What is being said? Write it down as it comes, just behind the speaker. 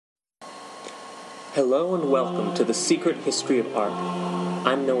Hello and welcome to The Secret History of Art.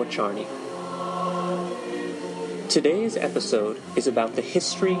 I'm Noah Charney. Today's episode is about the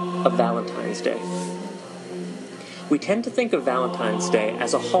history of Valentine's Day. We tend to think of Valentine's Day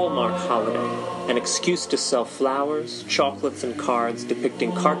as a Hallmark holiday, an excuse to sell flowers, chocolates, and cards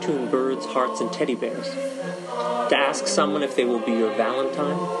depicting cartoon birds, hearts, and teddy bears. To ask someone if they will be your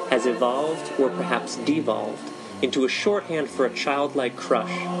Valentine has evolved, or perhaps devolved, into a shorthand for a childlike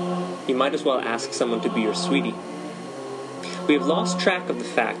crush. You might as well ask someone to be your sweetie. We have lost track of the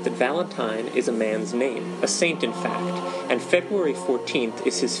fact that Valentine is a man's name, a saint in fact, and February 14th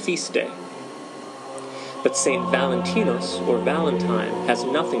is his feast day. But Saint Valentinus, or Valentine, has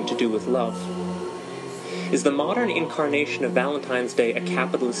nothing to do with love. Is the modern incarnation of Valentine's Day a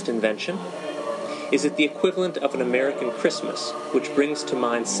capitalist invention? Is it the equivalent of an American Christmas, which brings to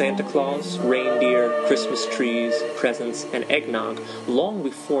mind Santa Claus, reindeer, Christmas trees, presents, and eggnog long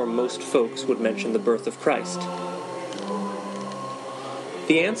before most folks would mention the birth of Christ?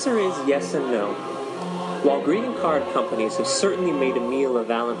 The answer is yes and no. While greeting card companies have certainly made a meal of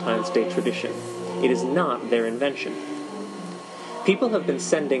Valentine's Day tradition, it is not their invention. People have been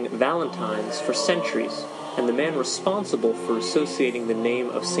sending Valentines for centuries, and the man responsible for associating the name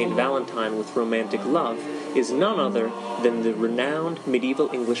of Saint Valentine with romantic love is none other than the renowned medieval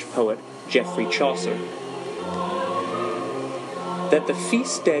English poet Geoffrey Chaucer. That the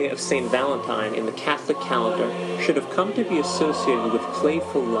feast day of Saint Valentine in the Catholic calendar should have come to be associated with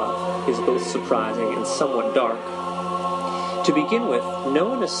playful love is both surprising and somewhat dark. To begin with, no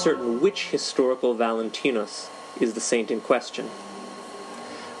one is certain which historical Valentinus is the saint in question.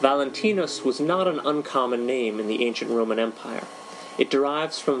 Valentinus was not an uncommon name in the ancient Roman Empire. It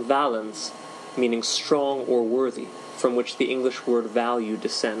derives from valens, meaning strong or worthy, from which the English word value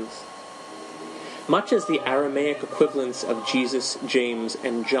descends. Much as the Aramaic equivalents of Jesus, James,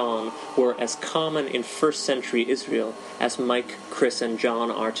 and John were as common in first century Israel as Mike, Chris, and John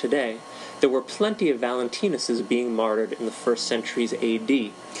are today, there were plenty of Valentinuses being martyred in the first centuries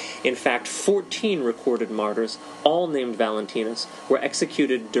A.D. In fact, 14 recorded martyrs, all named Valentinus, were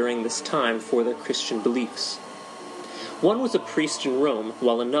executed during this time for their Christian beliefs. One was a priest in Rome,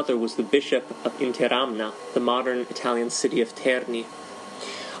 while another was the bishop of Interamna, the modern Italian city of Terni.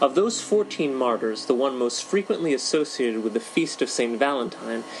 Of those 14 martyrs, the one most frequently associated with the feast of St.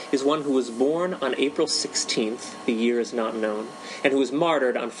 Valentine is one who was born on April 16th, the year is not known, and who was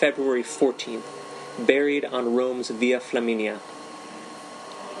martyred on February 14th, buried on Rome's Via Flaminia.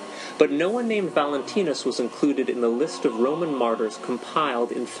 But no one named Valentinus was included in the list of Roman martyrs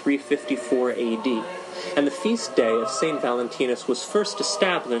compiled in 354 AD, and the feast day of St. Valentinus was first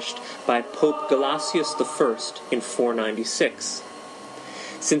established by Pope Gelasius I in 496.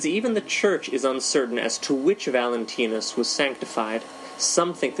 Since even the Church is uncertain as to which Valentinus was sanctified,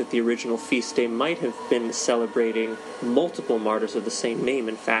 some think that the original feast day might have been celebrating multiple martyrs of the same name,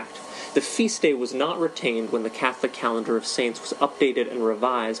 in fact. The feast day was not retained when the Catholic calendar of saints was updated and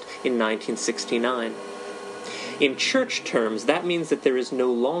revised in 1969. In Church terms, that means that there is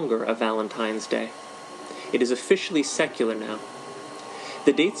no longer a Valentine's Day. It is officially secular now.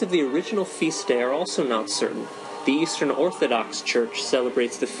 The dates of the original feast day are also not certain. The Eastern Orthodox Church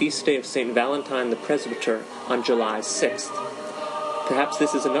celebrates the feast day of St. Valentine the Presbyter on July 6th. Perhaps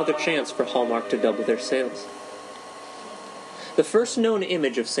this is another chance for Hallmark to double their sales. The first known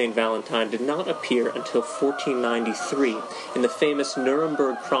image of St. Valentine did not appear until 1493 in the famous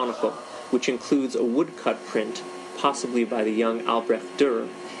Nuremberg Chronicle, which includes a woodcut print, possibly by the young Albrecht Dürer,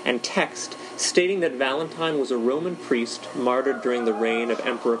 and text stating that Valentine was a Roman priest martyred during the reign of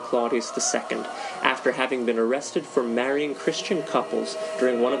Emperor Claudius II, after having been arrested for marrying Christian couples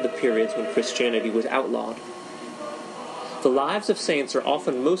during one of the periods when Christianity was outlawed. The lives of saints are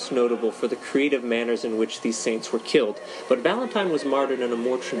often most notable for the creative manners in which these saints were killed, but Valentine was martyred in a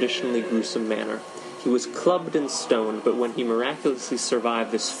more traditionally gruesome manner. He was clubbed and stoned, but when he miraculously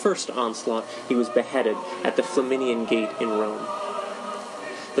survived this first onslaught, he was beheaded at the Flaminian Gate in Rome.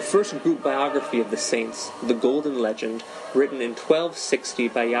 The first group biography of the saints, the Golden Legend, written in 1260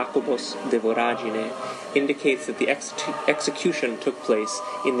 by Jacobus de Voragine, indicates that the execution took place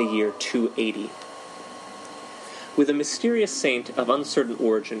in the year 280. With a mysterious saint of uncertain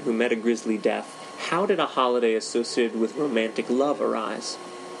origin who met a grisly death, how did a holiday associated with romantic love arise?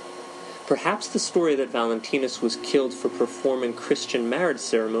 Perhaps the story that Valentinus was killed for performing Christian marriage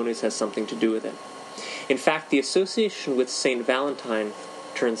ceremonies has something to do with it. In fact, the association with St. Valentine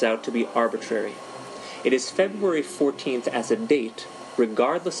turns out to be arbitrary. It is February 14th as a date,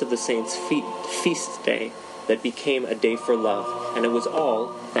 regardless of the saint's feast day, that became a day for love, and it was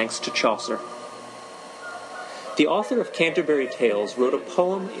all thanks to Chaucer. The author of Canterbury Tales wrote a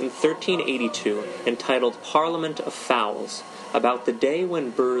poem in 1382 entitled Parliament of Fowls, about the day when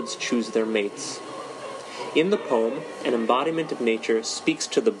birds choose their mates. In the poem, an embodiment of nature speaks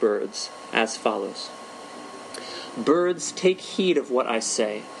to the birds as follows. Birds, take heed of what I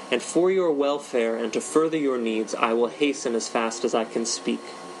say, and for your welfare and to further your needs I will hasten as fast as I can speak.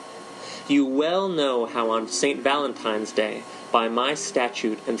 You well know how on St. Valentine's Day, by my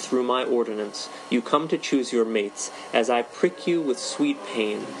statute and through my ordinance, you come to choose your mates, as I prick you with sweet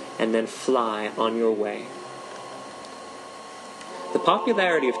pain, and then fly on your way. The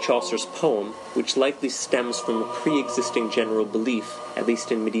popularity of Chaucer's poem, which likely stems from a pre-existing general belief, at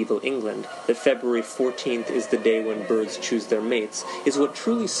least in medieval England, that February 14th is the day when birds choose their mates, is what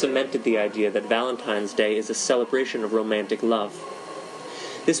truly cemented the idea that Valentine's Day is a celebration of romantic love.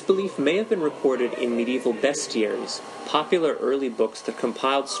 This belief may have been recorded in medieval bestiaries, popular early books that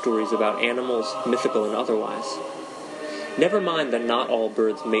compiled stories about animals, mythical and otherwise. Never mind that not all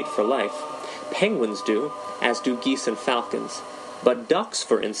birds mate for life. Penguins do, as do geese and falcons. But ducks,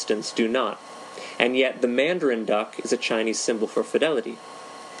 for instance, do not. And yet the mandarin duck is a Chinese symbol for fidelity.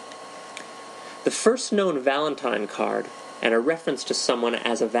 The first known Valentine card, and a reference to someone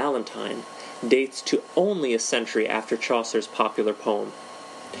as a Valentine, dates to only a century after Chaucer's popular poem.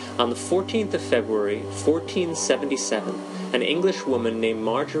 On the 14th of February, 1477, an English woman named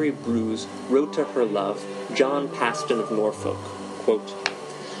Marjorie Brews wrote to her love, John Paston of Norfolk, quote,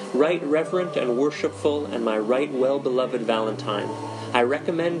 Right reverent and worshipful, and my right well-beloved Valentine, I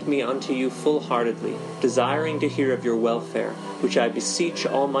recommend me unto you full-heartedly, desiring to hear of your welfare, which I beseech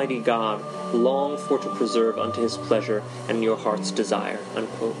Almighty God long for to preserve unto his pleasure and your heart's desire,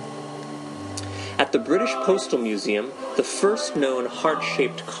 unquote. At the British Postal Museum, the first known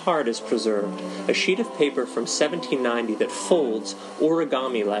heart-shaped card is preserved, a sheet of paper from 1790 that folds,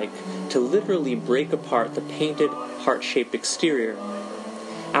 origami-like, to literally break apart the painted, heart-shaped exterior.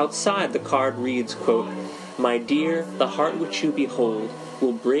 Outside, the card reads, quote, My dear, the heart which you behold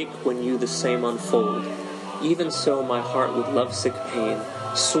will break when you the same unfold. Even so my heart with lovesick pain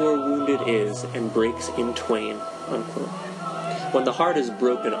sore wounded is and breaks in twain, unquote. When the heart is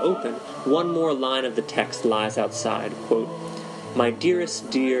broken open, one more line of the text lies outside, quote, My dearest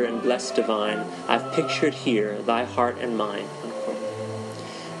dear and blessed divine, I've pictured here thy heart and mine, unquote.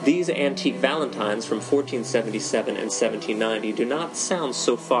 These antique valentines from 1477 and 1790 do not sound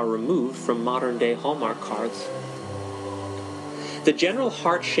so far removed from modern-day Hallmark cards. The general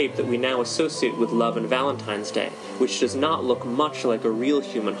heart shape that we now associate with love and Valentine's Day, which does not look much like a real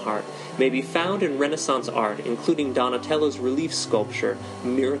human heart, may be found in Renaissance art, including Donatello's relief sculpture,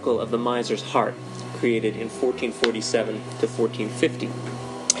 Miracle of the Miser's Heart, created in 1447 to 1450.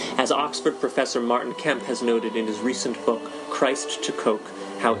 As Oxford professor Martin Kemp has noted in his recent book, Christ to Coke,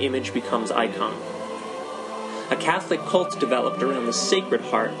 How Image Becomes Icon. A Catholic cult developed around the Sacred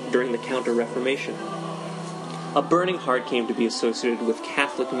Heart during the Counter-Reformation. A burning heart came to be associated with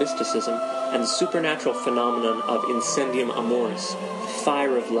Catholic mysticism and the supernatural phenomenon of incendium amoris,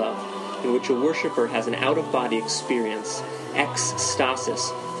 fire of love, in which a worshipper has an out-of-body experience, ecstasis,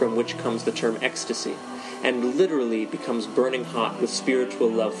 from which comes the term ecstasy, and literally becomes burning hot with spiritual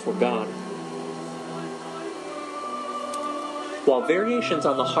love for God. While variations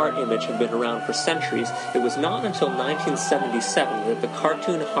on the heart image have been around for centuries, it was not until 1977 that the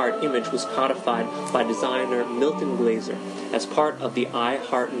cartoon heart image was codified by designer Milton Glaser as part of the I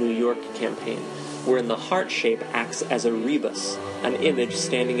Heart New York campaign, wherein the heart shape acts as a rebus, an image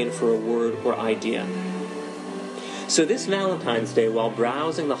standing in for a word or idea. So this Valentine's Day, while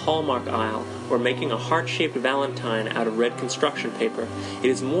browsing the Hallmark aisle or making a heart-shaped valentine out of red construction paper, it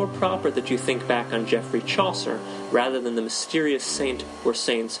is more proper that you think back on Geoffrey Chaucer rather than the mysterious saint or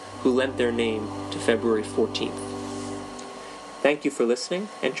saints who lent their name to February 14th. Thank you for listening,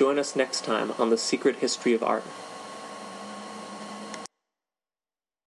 and join us next time on The Secret History of Art.